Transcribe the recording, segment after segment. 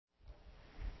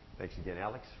Thanks again,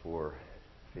 Alex, for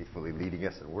faithfully leading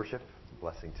us in worship. It's a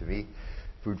blessing to me.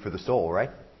 Food for the soul,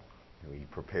 right? We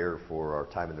prepare for our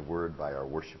time in the Word by our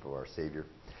worship of our Savior.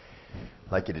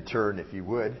 I'd like you to turn, if you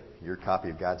would, your copy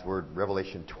of God's Word,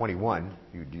 Revelation 21.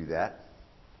 You do that.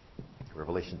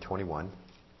 Revelation 21.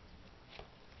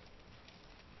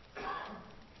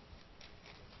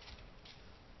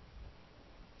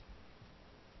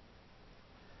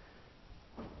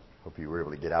 Hope you were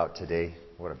able to get out today.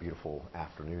 What a beautiful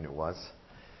afternoon it was.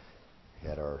 We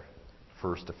had our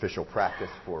first official practice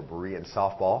for Berean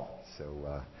softball,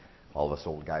 so all of us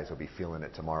old guys will be feeling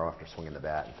it tomorrow after swinging the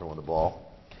bat and throwing the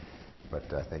ball. But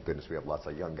thank goodness we have lots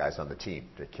of young guys on the team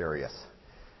to carry us.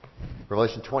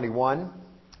 Revelation 21.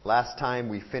 Last time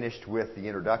we finished with the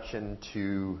introduction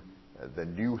to the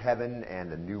new heaven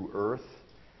and the new earth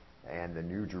and the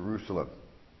new Jerusalem.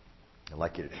 I'd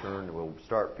like you to turn. We'll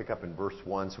pick up in verse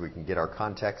 1 so we can get our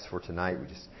context for tonight.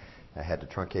 I had to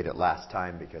truncate it last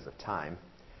time because of time.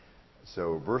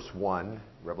 So verse 1,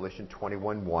 Revelation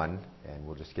 21:1, and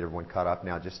we'll just get everyone caught up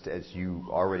now. Just as you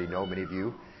already know, many of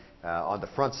you, on the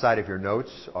front side of your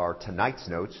notes are tonight's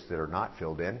notes that are not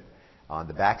filled in. On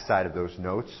the back side of those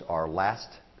notes are last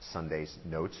Sunday's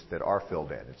notes that are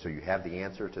filled in. And so you have the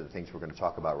answer to the things we're going to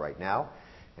talk about right now.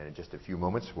 And in just a few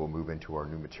moments, we'll move into our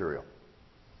new material.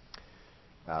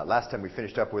 Last time we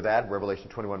finished up with that, Revelation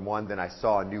 21:1, then I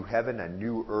saw a new heaven, a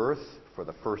new earth. For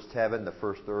the first heaven, the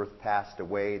first earth passed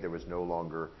away. There was no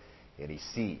longer any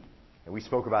sea. And we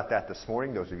spoke about that this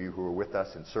morning, those of you who were with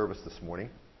us in service this morning,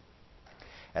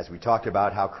 as we talked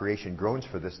about how creation groans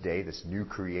for this day, this new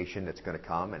creation that's going to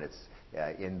come, and it's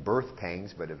in birth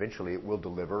pangs, but eventually it will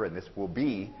deliver, and this will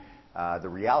be the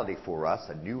reality for us,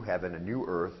 a new heaven, a new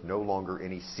earth, no longer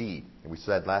any sea. And we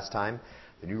said last time,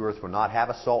 the new earth will not have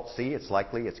a salt sea. It's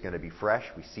likely it's going to be fresh.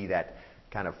 We see that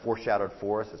kind of foreshadowed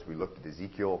for us as we looked at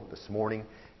Ezekiel this morning,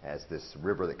 as this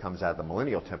river that comes out of the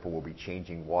Millennial Temple will be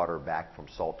changing water back from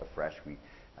salt to fresh.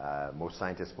 Most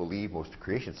scientists believe, most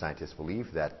creation scientists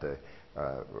believe, that the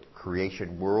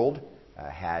creation world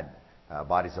had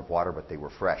bodies of water, but they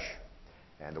were fresh.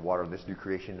 And the water in this new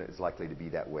creation is likely to be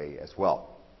that way as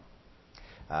well.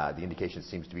 The indication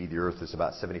seems to be the earth is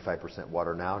about 75%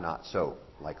 water now, not so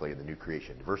likely in the new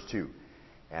creation. Verse 2,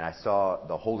 and I saw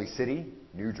the holy city,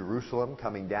 New Jerusalem,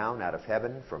 coming down out of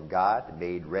heaven from God,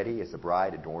 made ready as a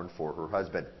bride adorned for her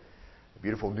husband. A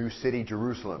beautiful new city,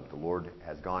 Jerusalem. The Lord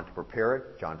has gone to prepare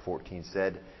it. John 14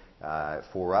 said,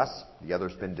 for us, the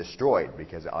other's been destroyed,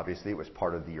 because obviously it was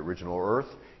part of the original earth.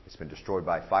 It's been destroyed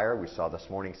by fire. We saw this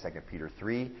morning, 2 Peter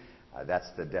 3. That's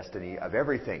the destiny of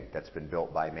everything that's been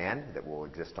built by man that will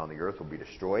exist on the earth will be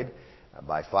destroyed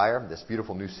by fire. This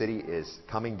beautiful new city is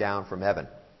coming down from heaven.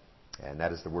 And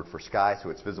that is the word for sky, so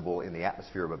it's visible in the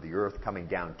atmosphere of the earth, coming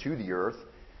down to the earth.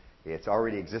 It's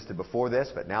already existed before this,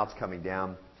 but now it's coming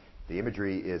down. The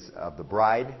imagery is of the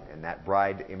bride, and that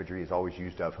bride imagery is always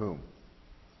used of whom?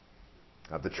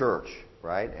 Of the church,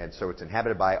 right? And so it's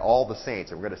inhabited by all the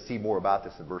saints. And we're going to see more about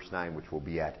this in verse 9, which we'll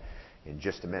be at in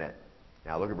just a minute.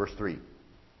 Now look at verse 3.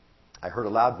 I heard a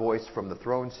loud voice from the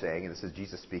throne saying, and this is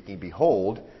Jesus speaking,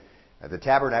 behold, the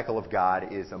tabernacle of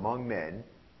God is among men,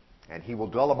 and he will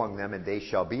dwell among them, and they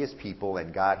shall be his people,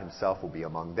 and God himself will be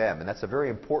among them. And that's a very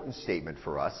important statement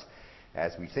for us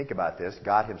as we think about this.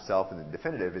 God himself, in the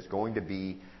definitive, is going to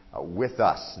be with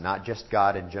us. Not just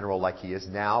God in general like he is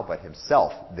now, but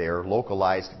himself there,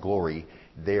 localized glory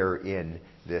there in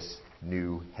this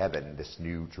new heaven, this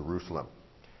new Jerusalem.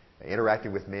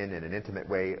 Interacting with men in an intimate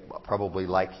way, probably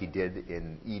like he did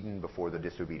in Eden before the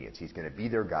disobedience. He's going to be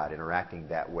their God, interacting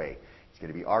that way. He's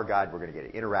going to be our God. We're going to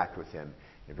get to interact with him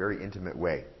in a very intimate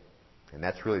way. And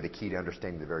that's really the key to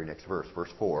understanding the very next verse.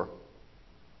 Verse 4.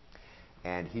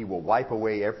 And he will wipe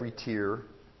away every tear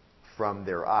from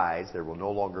their eyes. There will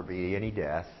no longer be any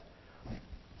death,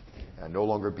 no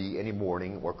longer be any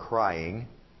mourning or crying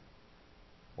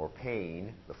or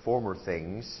pain. The former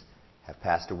things have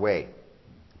passed away.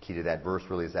 The key to that verse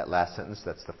really is that last sentence.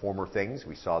 That's the former things.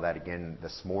 We saw that again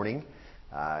this morning.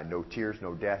 No tears,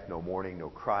 no death, no mourning, no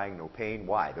crying, no pain.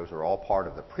 Why? Those are all part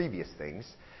of the previous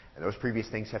things. And those previous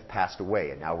things have passed away.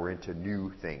 And now we're into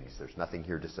new things. There's nothing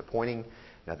here disappointing,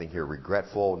 nothing here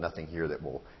regretful, nothing here that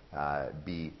will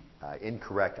be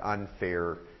incorrect,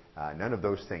 unfair. None of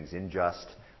those things, unjust.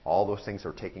 All those things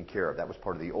are taken care of. That was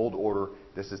part of the old order.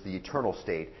 This is the eternal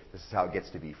state. This is how it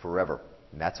gets to be forever.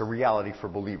 And that's a reality for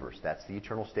believers. That's the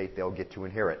eternal state they'll get to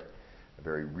inherit. A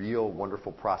very real,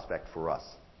 wonderful prospect for us.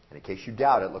 And in case you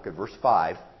doubt it, look at verse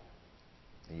 5.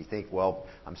 And you think, well,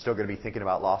 I'm still going to be thinking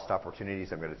about lost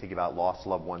opportunities. I'm going to think about lost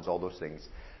loved ones, all those things.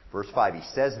 Verse 5, he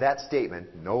says that statement,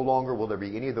 no longer will there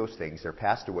be any of those things. They're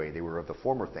passed away. They were of the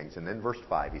former things. And then verse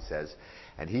 5, he says,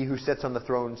 and he who sits on the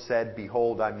throne said,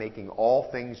 behold, I'm making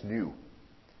all things new.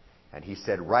 And he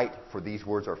said, write, for these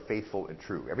words are faithful and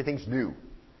true. Everything's new.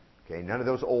 Okay, none of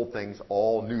those old things,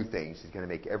 all new things. He's going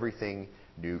to make everything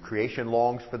new. Creation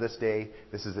longs for this day.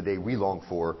 This is the day we long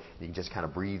for. You can just kind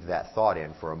of breathe that thought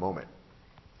in for a moment.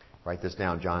 Write this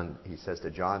down. John, he says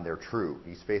to John, they're true.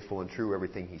 He's faithful and true.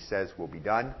 Everything he says will be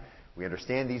done. We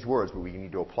understand these words, but we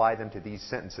need to apply them to these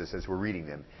sentences as we're reading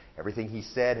them. Everything he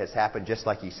said has happened just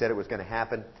like he said it was going to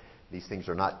happen. These things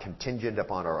are not contingent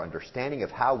upon our understanding of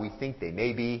how we think they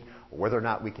may be, or whether or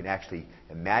not we can actually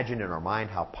imagine in our mind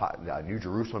how New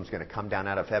Jerusalem is going to come down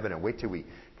out of heaven, and wait till we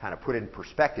kind of put in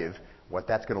perspective what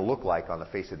that's going to look like on the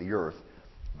face of the earth.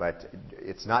 But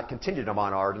it's not contingent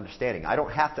upon our understanding. I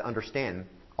don't have to understand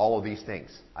all of these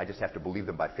things. I just have to believe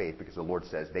them by faith, because the Lord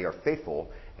says they are faithful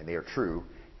and they are true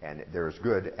and they're as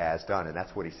good as done. And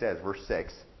that's what he says. Verse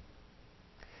 6.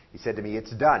 He said to me,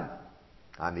 it's done.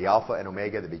 I'm the Alpha and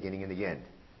Omega, the beginning and the end.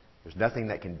 There's nothing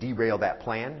that can derail that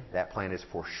plan. That plan is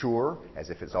for sure, as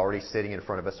if it's already sitting in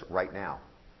front of us right now.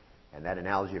 And that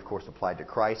analogy, of course, applied to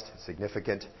Christ.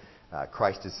 Significant.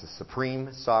 Christ is the supreme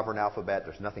sovereign alphabet.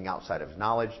 There's nothing outside of his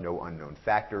knowledge, no unknown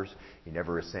factors. He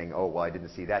never is saying, oh, well, I didn't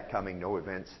see that coming. No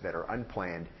events that are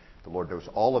unplanned. The Lord knows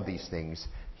all of these things.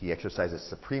 He exercises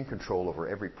supreme control over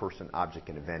every person, object,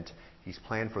 and event. He's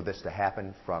planned for this to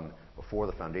happen from before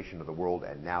the foundation of the world,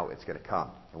 and now it's going to come.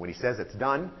 And when he says it's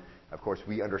done, of course,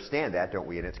 we understand that, don't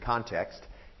we, in its context.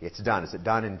 It's done. Is it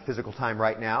done in physical time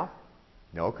right now?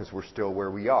 No, because we're still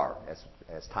where we are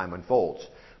as time unfolds.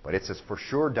 But it's as for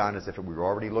sure done as if we were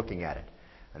already looking at it.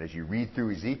 And as you read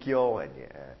through Ezekiel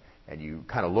and you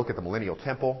kind of look at the millennial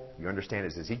temple, you understand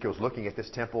as Ezekiel's looking at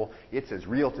this temple, it's as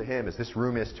real to him as this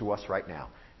room is to us right now.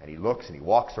 And he looks and he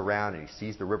walks around and he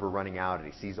sees the river running out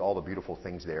and he sees all the beautiful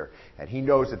things there. And he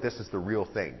knows that this is the real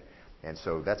thing. And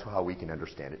so that's how we can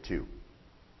understand it too.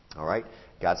 All right?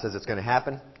 God says it's going to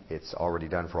happen. It's already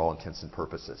done for all intents and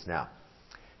purposes. Now,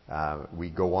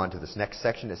 we go on to this next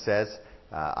section. It says,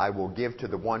 I will give to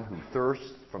the one who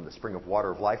thirsts from the spring of water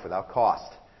of life without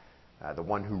cost. The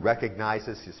one who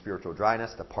recognizes his spiritual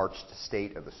dryness, the parched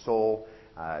state of the soul.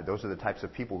 Those are the types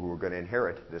of people who are going to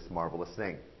inherit this marvelous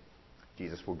thing.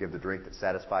 Jesus will give the drink that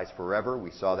satisfies forever.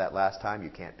 We saw that last time. You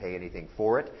can't pay anything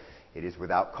for it. It is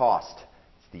without cost.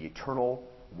 It's the eternal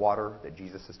water that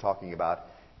Jesus is talking about.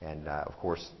 And, of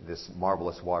course, this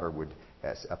marvelous water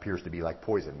appears to be like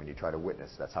poison when you try to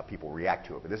witness. That's how people react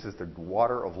to it. But this is the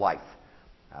water of life,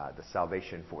 the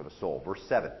salvation for the soul. Verse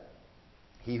 7.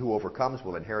 He who overcomes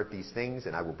will inherit these things,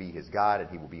 and I will be his God, and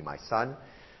he will be my son.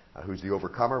 Who's the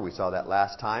overcomer? We saw that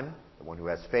last time. The one who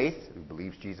has faith, who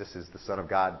believes Jesus is the Son of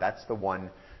God, that's the one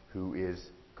who is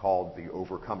called the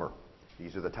overcomer.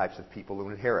 These are the types of people who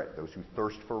inherit, those who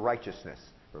thirst for righteousness.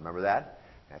 Remember that?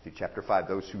 Matthew chapter 5,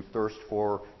 those who thirst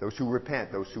for, those who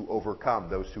repent, those who overcome,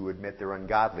 those who admit they're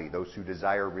ungodly, those who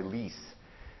desire release,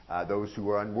 those who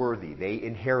are unworthy, they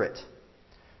inherit.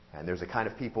 And there's a kind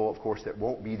of people, of course, that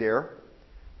won't be there.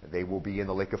 They will be in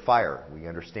the lake of fire. We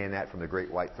understand that from the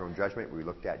great white throne judgment we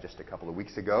looked at just a couple of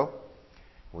weeks ago.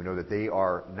 We know that they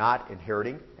are not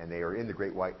inheriting, and they are in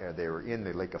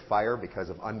the lake of fire because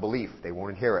of unbelief. They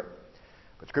won't inherit.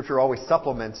 But Scripture always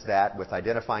supplements that with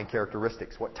identifying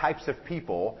characteristics. What types of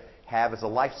people have as a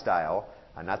lifestyle,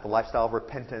 not the lifestyle of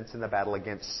repentance in the battle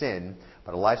against sin,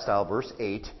 but a lifestyle, verse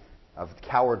 8, of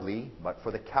cowardly, but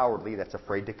for the cowardly that's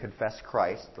afraid to confess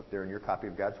Christ, look there in your copy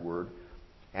of God's Word,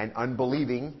 and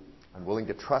unbelieving, unwilling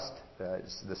to trust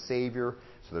the Savior,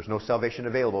 so there's no salvation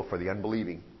available for the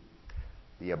unbelieving.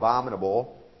 The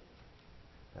abominable,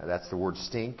 that's the word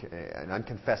stink, an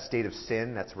unconfessed state of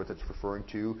sin, that's what it's referring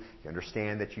to. You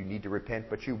understand that you need to repent,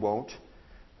 but you won't.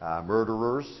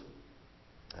 Murderers,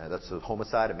 that's a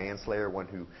homicide, a manslayer, one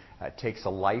who takes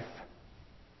a life.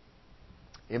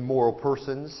 Immoral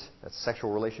persons, that's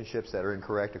sexual relationships that are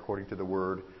incorrect according to the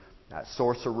Word.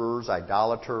 Sorcerers,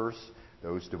 idolaters,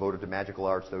 those devoted to magical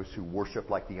arts, those who worship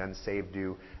like the unsaved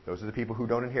do. Those are the people who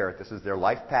don't inherit. This is their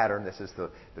life pattern. This is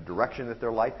the direction that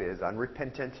their life is.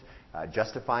 Unrepentant,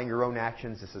 justifying your own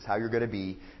actions. This is how you're going to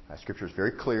be. Scripture is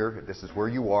very clear. This is where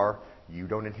you are. You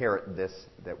don't inherit this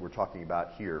that we're talking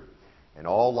about here. And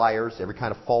all liars, every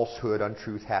kind of falsehood,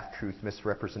 untruth, half-truth,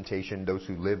 misrepresentation, those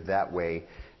who live that way,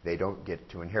 they don't get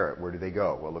to inherit. Where do they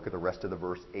go? Well, look at the rest of the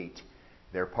verse 8.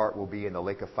 Their part will be in the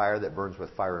lake of fire that burns with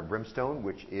fire and brimstone,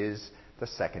 which is the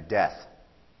second death.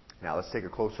 Now let's take a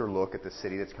closer look at the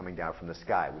city that's coming down from the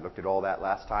sky. We looked at all that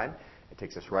last time. It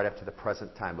takes us right up to the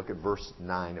present time. Look at verse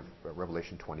 9 of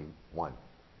Revelation 21.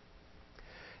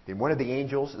 Then one of the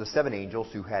angels, the 7 angels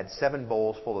who had 7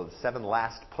 bowls full of the 7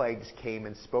 last plagues came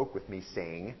and spoke with me,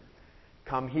 saying,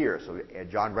 "Come here." So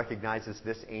John recognizes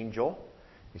this angel.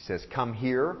 He says, "Come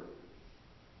here.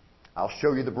 I'll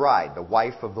show you the bride, the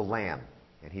wife of the Lamb."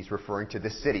 And he's referring to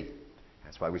this city.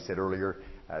 That's why we said earlier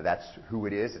that's who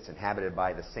it is. It's inhabited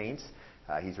by the saints.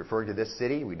 He's referring to this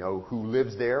city. We know who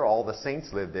lives there. All the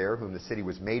saints live there, whom the city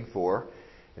was made for.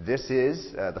 This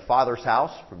is the Father's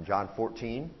house from John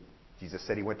 14. Jesus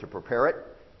said he went to prepare it.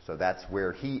 So that's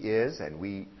where he is, and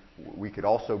we could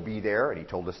also be there, and he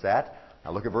told us that.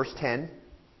 Now look at verse 10,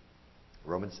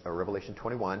 Revelation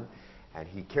 21. "And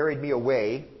he carried me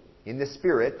away in the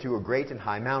Spirit to a great and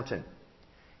high mountain,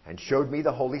 and showed me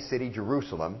the holy city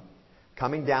Jerusalem,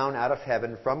 coming down out of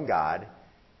heaven from God."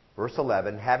 Verse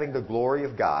 11, "Having the glory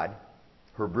of God.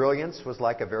 Her brilliance was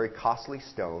like a very costly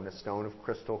stone, a stone of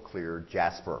crystal clear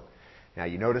jasper." Now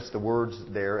you notice the words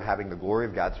there, having the glory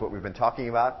of God. It's what we've been talking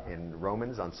about in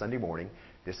Romans on Sunday morning.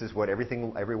 This is what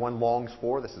everyone longs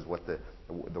for. This is what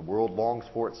the world longs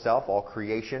for itself, all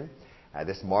creation.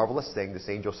 This marvelous thing, this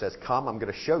angel says, "Come, I'm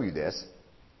going to show you this."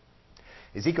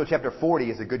 Ezekiel chapter 40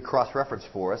 is a good cross-reference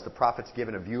for us. The prophet's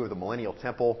given a view of the millennial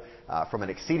temple from an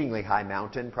exceedingly high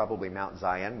mountain, probably Mount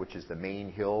Zion, which is the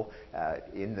main hill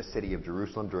in the city of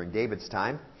Jerusalem during David's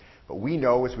time. But we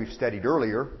know, as we've studied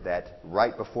earlier, that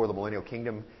right before the millennial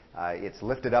kingdom, it's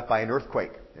lifted up by an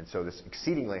earthquake. And so this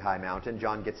exceedingly high mountain,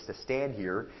 John gets to stand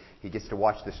here. He gets to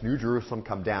watch this new Jerusalem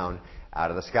come down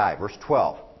out of the sky. Verse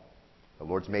 12. The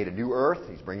Lord's made a new earth.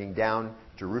 He's bringing down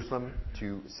Jerusalem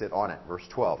to sit on it. Verse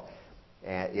 12.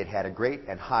 And it had a great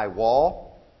and high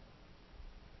wall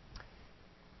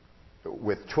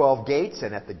with 12 gates,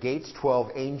 and at the gates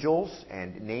 12 angels,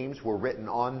 and names were written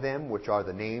on them, which are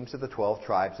the names of the 12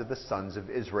 tribes of the sons of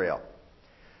Israel.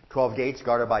 12 gates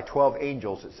guarded by 12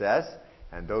 angels, it says,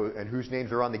 and whose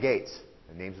names are on the gates?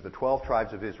 The names of the 12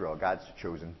 tribes of Israel, God's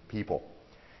chosen people.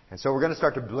 And so we're going to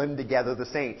start to blend together the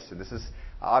saints. And this is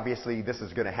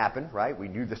going to happen, right? We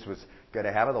knew this was going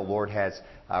to happen. The Lord has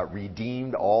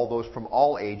redeemed all those from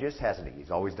all ages, hasn't he?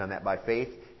 He's always done that by faith.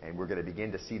 And we're going to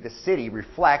begin to see this city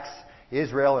reflects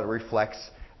Israel and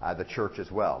reflects the church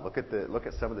as well. Look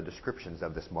at some of the descriptions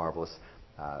of this marvelous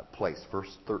place.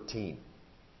 Verse 13.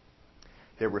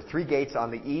 There were 3 gates on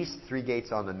the east, 3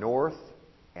 gates on the north,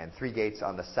 and 3 gates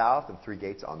on the south, and 3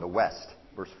 gates on the west.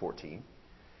 Verse 14.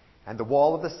 And the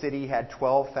wall of the city had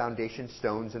 12 foundation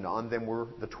stones, and on them were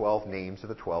the 12 names of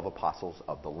the 12 apostles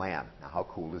of the Lamb. Now, how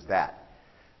cool is that?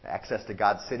 Access to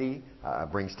God's city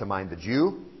brings to mind the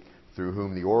Jew, through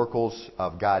whom the oracles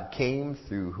of God came,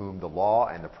 through whom the law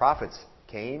and the prophets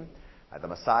came, the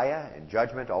Messiah and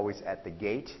judgment always at the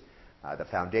gate, the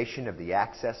foundation of the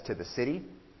access to the city.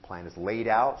 The plan is laid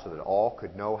out so that all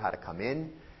could know how to come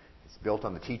in. It's built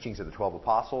on the teachings of the 12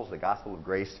 apostles, the gospel of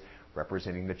grace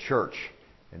representing the church.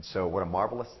 And so what a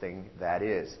marvelous thing that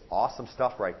is. Awesome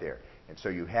stuff right there. And so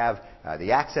you have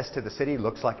the access to the city,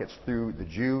 looks like it's through the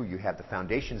Jew. You have the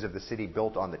foundations of the city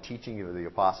built on the teaching of the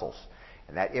apostles.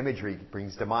 And that imagery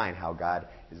brings to mind how God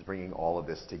is bringing all of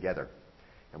this together.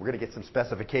 And we're going to get some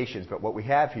specifications, but what we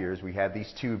have here is we have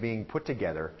these two being put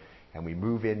together, and we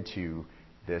move into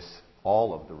this,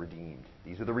 all of the redeemed.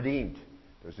 These are the redeemed.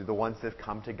 Those are the ones that have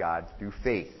come to God through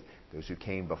faith. Those who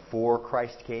came before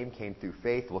Christ came through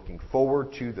faith, looking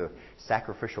forward to the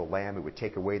sacrificial lamb who would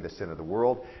take away the sin of the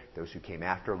world. Those who came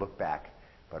after look back,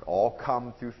 but all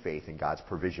come through faith in God's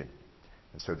provision.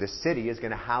 And so this city is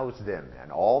going to house them,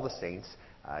 and all the saints,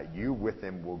 you with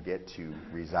them will get to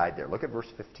reside there. Look at verse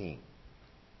 15.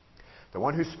 The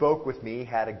one who spoke with me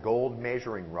had a gold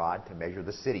measuring rod to measure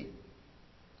the city,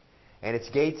 and its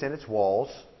gates and its walls.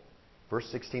 Verse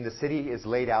 16, the city is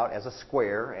laid out as a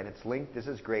square, and its length is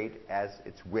as great as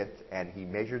its width. And he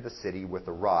measured the city with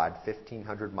a rod,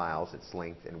 1,500 miles. Its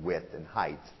length and width and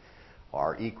height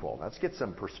are equal. Now, let's get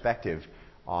some perspective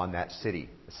on that city.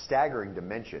 The staggering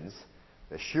dimensions,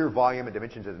 the sheer volume and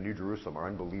dimensions of the New Jerusalem are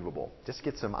unbelievable. Just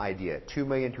get some idea.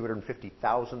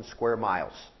 2,250,000 square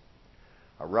miles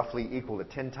are roughly equal to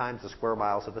 10 times the square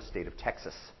miles of the state of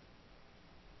Texas.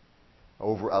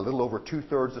 A little over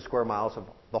 2/3 the square miles of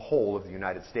the whole of the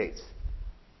United States.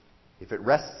 If it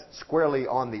rests squarely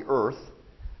on the earth,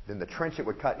 then the trench it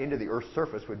would cut into the earth's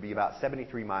surface would be about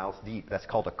 73 miles deep. That's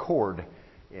called a chord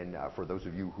for those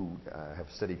of you who have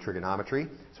studied trigonometry.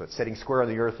 So it's setting square on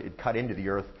the earth, it cut into the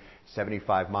earth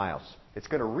 75 miles. It's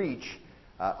going to reach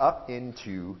up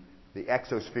into the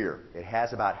exosphere. It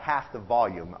has about half the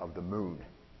volume of the moon.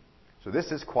 So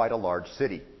this is quite a large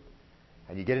city.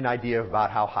 And you get an idea about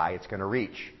how high it's going to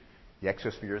reach. The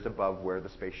exosphere is above where the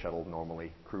space shuttle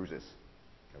normally cruises.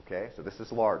 Okay, so this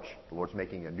is large. The Lord's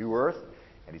making a new earth,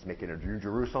 and he's making a New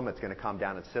Jerusalem that's going to come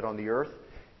down and sit on the earth.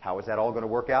 How is that all going to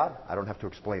work out? I don't have to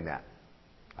explain that.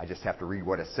 I just have to read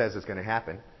what it says is going to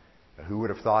happen. Who would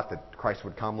have thought that Christ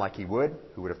would come like he would?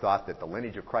 Who would have thought that the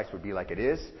lineage of Christ would be like it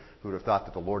is? Who would have thought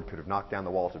that the Lord could have knocked down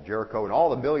the walls of Jericho and all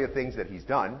the million things that he's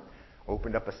done,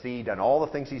 opened up a sea, done all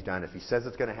the things he's done. If he says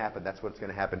it's going to happen, that's what's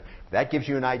going to happen. That gives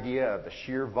you an idea of the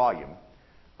sheer volume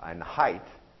and the height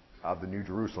of the New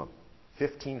Jerusalem.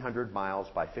 1,500 miles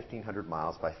by 1,500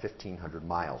 miles by 1,500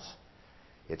 miles.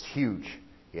 It's huge.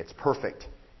 It's perfect.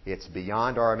 It's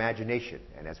beyond our imagination.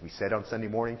 And as we said on Sunday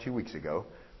morning 2 weeks ago,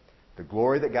 the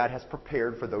glory that God has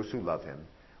prepared for those who love him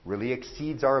really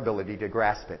exceeds our ability to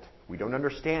grasp it. We don't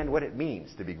understand what it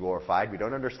means to be glorified. We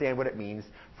don't understand what it means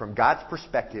from God's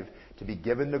perspective to be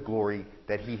given the glory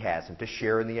that he has and to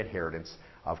share in the inheritance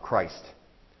of Christ.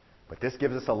 But this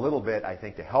gives us a little bit, I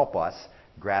think, to help us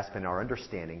grasp in our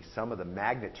understanding some of the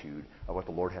magnitude of what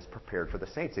the Lord has prepared for the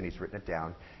saints. And he's written it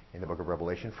down in the book of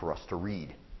Revelation for us to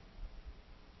read.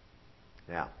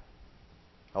 Now,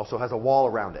 it also has a wall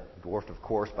around it, dwarfed, of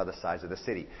course, by the size of the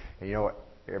city. And you know what?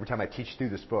 Every time I teach through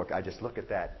this book, I just look at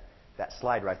that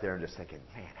slide right there and just thinking,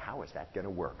 man, how is that going to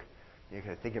work? You're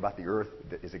kind of thinking about the earth.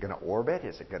 Is it going to orbit?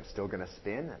 Is it still going to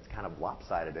spin? That's kind of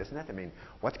lopsided, isn't it? I mean,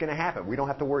 what's going to happen? We don't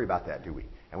have to worry about that, do we?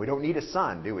 And we don't need a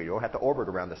sun, do we? We don't have to orbit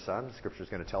around the sun. The Scripture is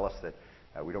going to tell us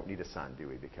that we don't need a sun, do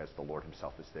we? Because the Lord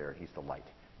himself is there and he's the light.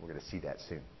 We're going to see that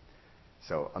soon.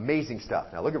 So, amazing stuff.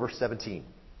 Now, look at verse 17.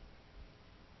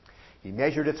 He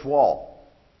measured its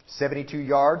wall, 72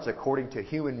 yards according to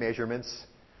human measurements,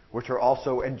 which are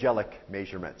also angelic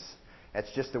measurements.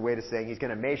 That's just a way of saying he's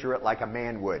going to measure it like a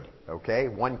man would. Okay?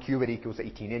 1 cubit equals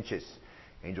 18 inches.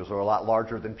 Angels are a lot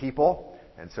larger than people,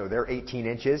 and so they're 18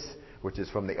 inches, which is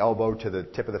from the elbow to the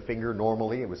tip of the finger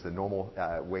normally. It was the normal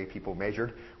way people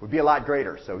measured. Would be a lot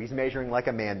greater. So he's measuring like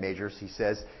a man measures. He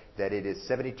says that it is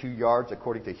 72 yards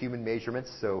according to human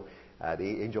measurements. So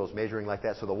the angel is measuring like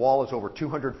that. So the wall is over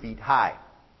 200 feet high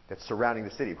that's surrounding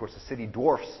the city. Of course, the city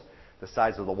dwarfs the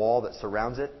size of the wall that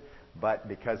surrounds it. But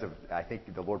because of, I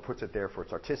think the Lord puts it there for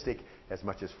its artistic as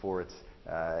much as for its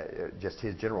just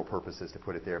his general purposes to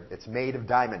put it there. It's made of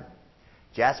diamond.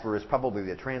 Jasper is probably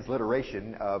the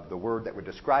transliteration of the word that would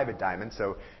describe a diamond.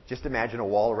 So just imagine a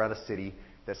wall around a city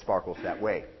that sparkles that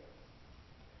way.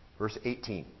 Verse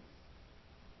 18.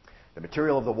 The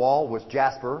material of the wall was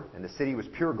jasper, and the city was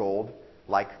pure gold,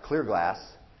 like clear glass.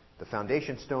 The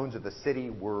foundation stones of the city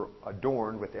were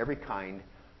adorned with every kind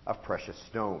of precious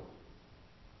stone.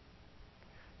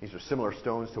 These are similar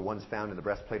stones to ones found in the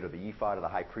breastplate or the ephod of the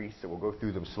high priest. So we'll go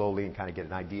through them slowly and kind of get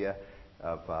an idea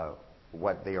of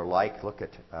what they are like. Look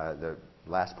at the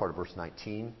last part of verse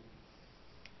 19.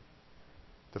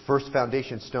 The first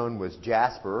foundation stone was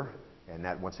jasper, and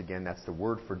that once again that's the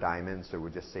word for diamond, so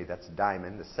we'll just say that's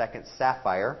diamond. The second,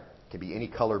 sapphire, can be any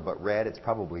color but red. It's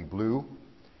probably blue.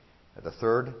 The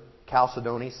third,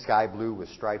 chalcedony, sky blue with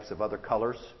stripes of other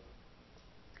colors.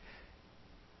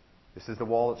 This is the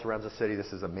wall that surrounds the city.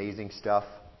 This is amazing stuff.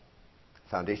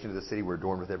 Foundation of the city were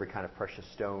adorned with every kind of precious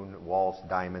stone. Walls,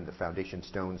 diamond. The foundation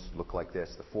stones look like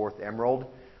this. The fourth, emerald,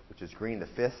 which is green. The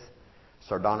fifth,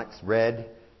 sardonyx, red.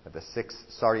 The sixth,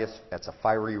 sardius, that's a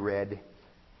fiery red.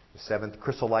 The seventh,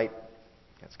 chrysolite,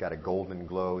 that's got a golden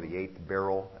glow. The eighth,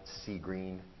 beryl, that's sea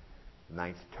green. The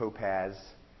ninth, topaz,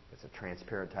 that's a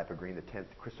transparent type of green. The 10th,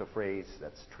 chrysoprase,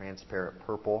 that's transparent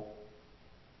purple.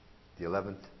 The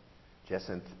 11th,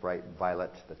 jacinth, bright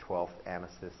violet. The 12th,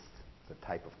 amethyst, the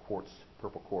type of quartz,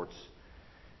 purple quartz.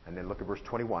 And then look at verse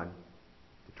 21.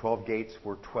 The 12 gates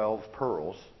were 12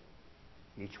 pearls.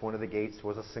 Each one of the gates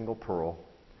was a single pearl.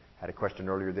 Had a question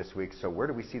earlier this week. So where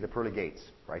do we see the pearly gates?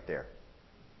 Right there.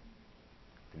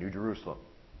 The New Jerusalem.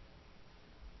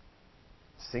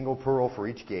 Single pearl for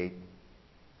each gate.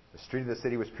 The street of the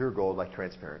city was pure gold like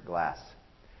transparent glass.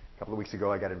 A couple of weeks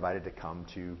ago I got invited to come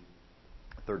to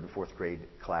a 3rd and 4th grade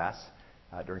class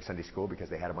during Sunday school because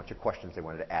they had a bunch of questions they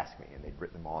wanted to ask me, and they'd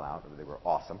written them all out. They were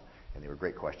awesome, and they were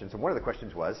great questions. And one of the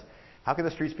questions was, how can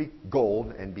the streets be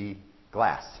gold and be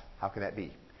glass? How can that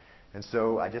be? And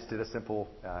so I just did a simple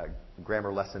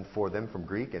grammar lesson for them from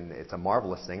Greek, and it's a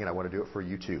marvelous thing, and I want to do it for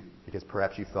you too, because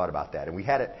perhaps you've thought about that. And we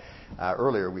had it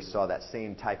earlier. We saw that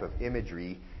same type of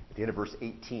imagery at the end of verse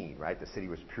 18, right? The city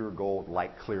was pure gold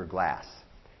like clear glass.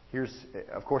 Here's,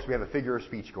 of course, we have a figure of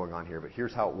speech going on here, but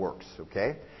here's how it works,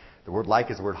 okay? The word like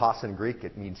is the word hos in Greek.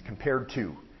 It means compared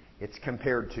to. It's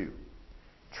compared to.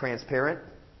 Transparent,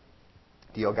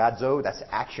 diogazo, that's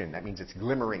action. That means it's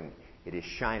glimmering. It is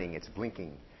shining. It's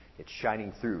blinking. It's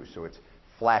shining through, so it's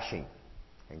flashing.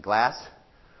 And glass,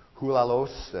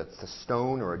 hulalos, that's a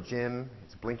stone or a gem.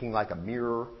 It's blinking like a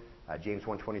mirror. James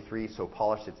 1:23, so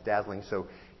polished it's dazzling. So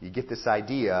you get this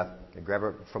idea, and grab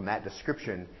it from that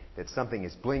description, that something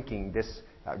is blinking. This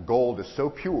gold is so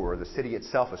pure, the city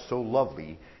itself is so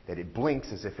lovely, that it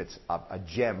blinks as if it's a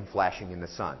gem flashing in the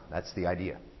sun. That's the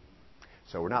idea.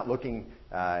 So we're not looking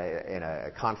in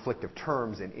a conflict of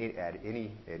terms in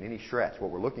any stretch. What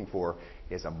we're looking for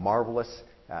is a marvelous,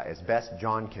 as best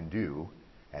John can do,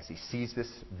 as he sees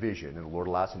this vision, and the Lord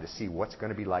allows him to see what's going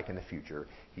to be like in the future.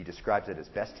 He describes it as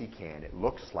best he can. It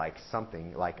looks like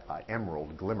something like an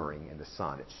emerald glimmering in the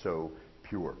sun. It's so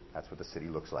pure. That's what the city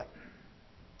looks like.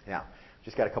 Now,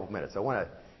 just got a couple minutes. I want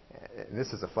to, and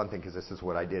this is a fun thing because this is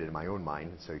what I did in my own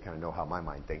mind, so you kind of know how my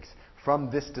mind thinks.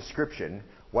 From this description,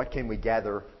 what can we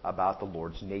gather about the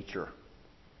Lord's nature?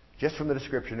 Just from the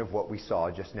description of what we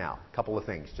saw just now. A couple of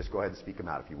things. Just go ahead and speak them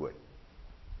out if you would.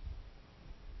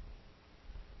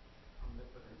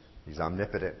 He's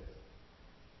omnipotent.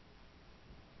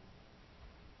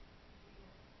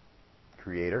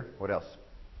 Creator. What else?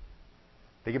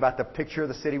 Think about the picture of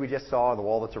the city we just saw and the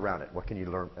wall that's around it. What can you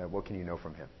learn? What can you know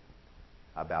from him?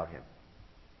 About him?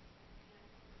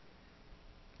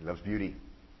 He loves beauty,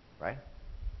 right?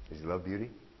 Does he love beauty?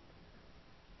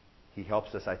 He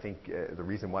helps us. I think the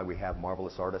reason why we have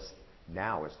marvelous artists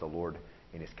now is the Lord,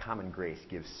 in his common grace,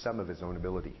 gives some of his own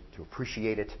ability to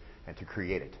appreciate it and to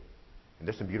create it. And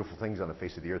there's some beautiful things on the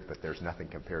face of the earth, but there's nothing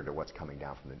compared to what's coming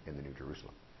down from in the New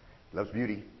Jerusalem. He loves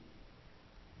beauty.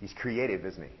 He's creative,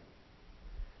 isn't he?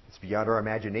 It's beyond our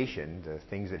imagination, the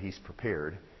things that he's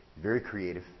prepared. He's very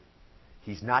creative.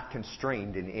 He's not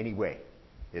constrained in any way,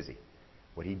 is he?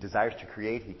 What he desires to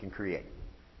create, he can create.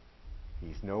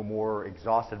 He's no more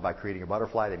exhausted by creating a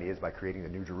butterfly than he is by creating the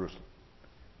New Jerusalem.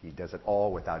 He does it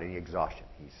all without any exhaustion.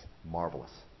 He's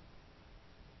marvelous.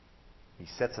 He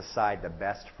sets aside the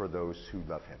best for those who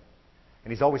love him.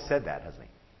 And he's always said that, hasn't he?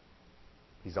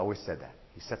 He's always said that.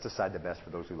 He sets aside the best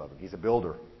for those who love him. He's a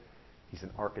builder. He's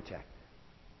an architect.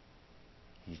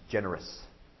 He's generous.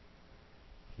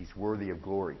 He's worthy of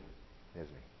glory, isn't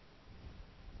he?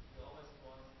 He always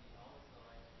wants the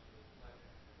outside to reflect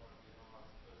what we are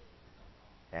supposed to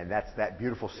be somehow. And that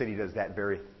beautiful city does that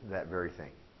very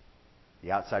thing.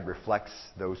 The outside reflects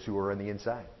those who are on the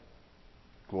inside.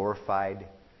 Glorified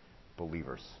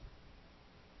believers.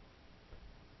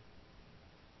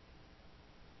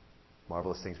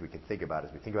 Marvelous things we can think about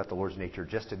as we think about the Lord's nature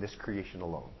just in this creation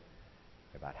alone,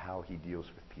 about how he deals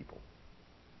with people.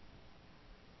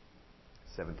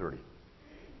 7:30.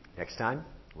 Next time,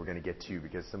 we're going to get to,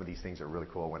 because some of these things are really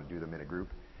cool, I want to do them in a group,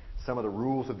 some of the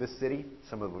rules of this city,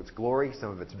 some of its glory, some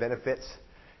of its benefits,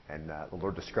 and the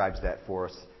Lord describes that for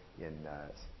us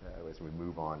as we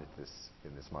move on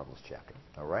in this marvelous chapter.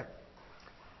 All right?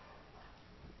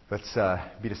 Let's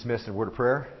be dismissed in a word of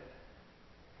prayer.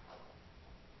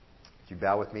 Would you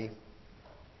bow with me?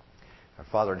 Our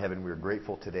Father in heaven, we are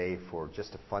grateful today for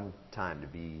just a fun time to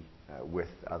be with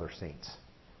other saints.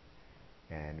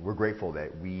 And we're grateful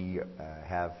that we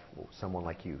have someone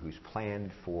like you who's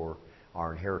planned for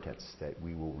our inheritance that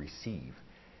we will receive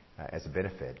as a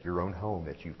benefit, your own home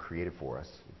that you've created for us,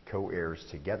 co-heirs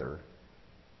together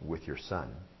with your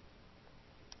Son.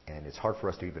 And it's hard for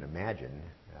us to even imagine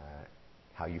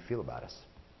how you feel about us.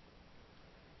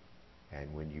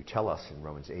 And when you tell us in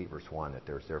Romans 8, verse 1, that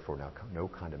there's therefore now no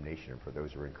condemnation for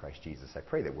those who are in Christ Jesus, I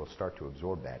pray that we'll start to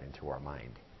absorb that into our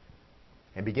mind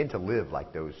and begin to live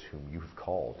like those whom you have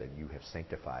called and you have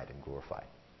sanctified and glorified.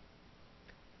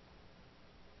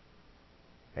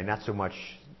 And not so much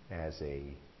as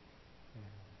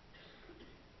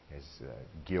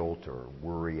guilt or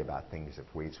worry about things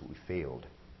of ways that we failed,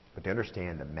 but to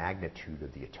understand the magnitude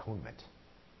of the atonement,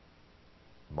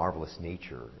 marvelous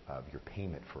nature of your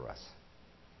payment for us.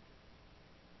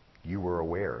 You were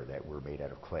aware that we're made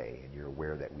out of clay, and you're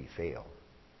aware that we fail.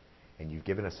 And you've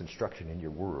given us instruction in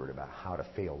your word about how to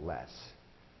fail less.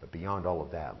 But beyond all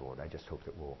of that, Lord, I just hope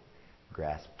that we'll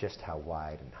grasp just how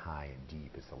wide and high and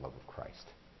deep is the love of Christ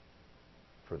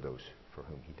for those for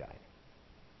whom he died.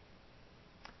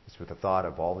 It's with the thought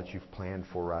of all that you've planned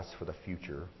for us for the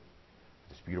future,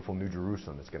 this beautiful New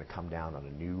Jerusalem that's going to come down on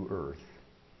a new earth,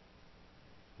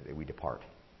 that we depart.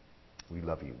 We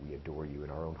love you. We adore you.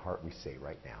 In our own heart, we say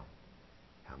right now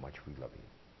how much we love you.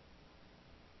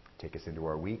 Take us into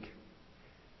our week,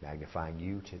 magnifying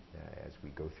you as we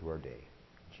go through our day.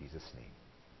 In Jesus' name,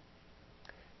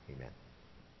 amen.